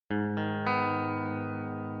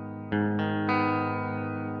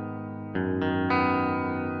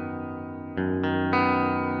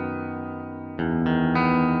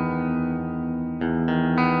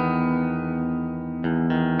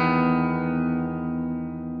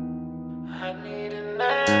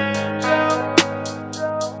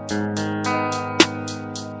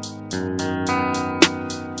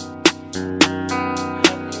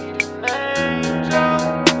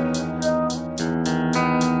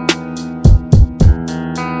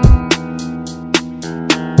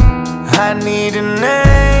I need an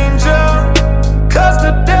angel, 'cause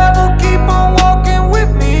the devil keep on walking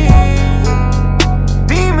with me.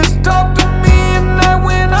 Demons talk to me at night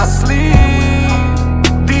when I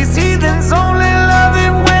sleep. These heathens only love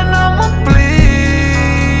it when I'ma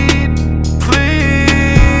bleed.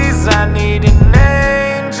 Please, I need an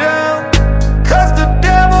angel, 'cause the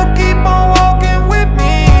devil keep on walking with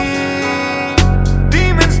me.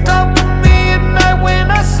 Demons talk to me at night when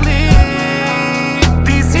I sleep.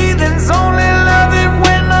 These heathens only love it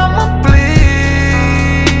when I'ma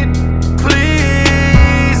bleed.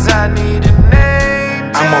 Please, I need an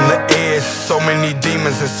angel. I'm on the edge, so many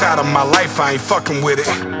demons inside of my life, I ain't fucking with it.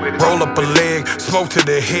 Roll up a leg, smoke to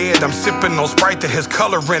the head, I'm sipping on Sprite that has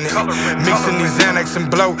color in it. Mixing these Xanax and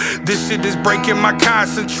blow, this shit is breaking my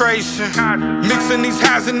concentration. Mixing these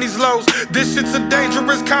highs and these lows, this shit's a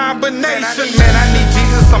dangerous combination. Man, I need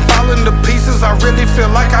Jesus, I'm falling to pieces, I really feel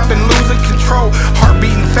like I've been losing control. Heart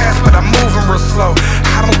beating fast, but I'm moving real slow.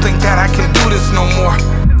 I don't think that I can do this no more.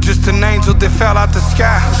 Just an angel that fell out the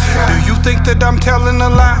sky. Do you think that I'm telling a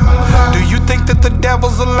lie? Do you think that the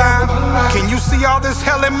devil's alive? Can you see all this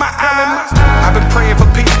hell in my eyes? I've been praying for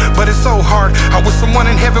peace, but it's so hard. I wish someone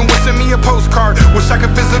in heaven would send me a postcard. Wish I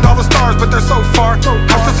could visit all the stars, but they're so far.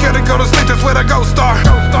 I'm so scared to go to sleep, that's where the ghosts are.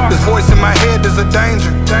 This voice in my head is a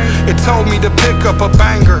danger. It told me to pick up a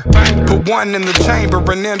banger, put one in the chamber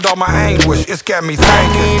and end all my anguish. It's got me thinking. I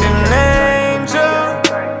need an angel,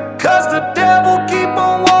 'cause the devil keep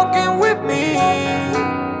on walking with me.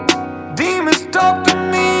 Demons talk to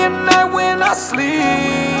me at night when I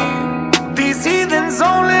sleep. These heathens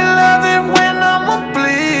only love it when I'ma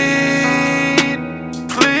bleed.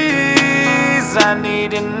 Please, I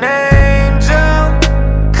need an angel,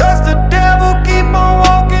 'cause the devil keep on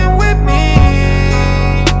walking with me.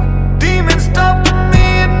 Demons talk to me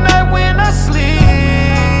at night when I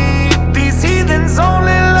sleep. These heathens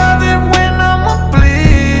only love it when I'ma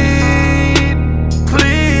bleed.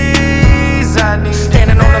 Please, I need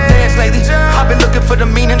standing on the ledge lately. I've been looking for the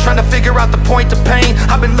meaning, trying to figure out the point of pain.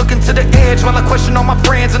 I've been looking to the edge while I question all my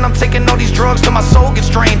friends, and I'm taking all these drugs till my soul gets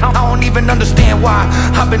drained. I don't even understand why.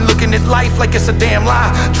 I've been looking at life like it's a damn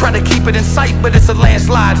lie, trying to keep it in sight, but it's a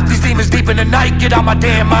landslide. These demons deep in the night, get out my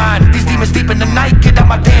damn mind. These demons deep in the night, get out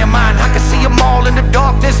my damn mind. I can see them all in the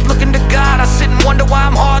darkness,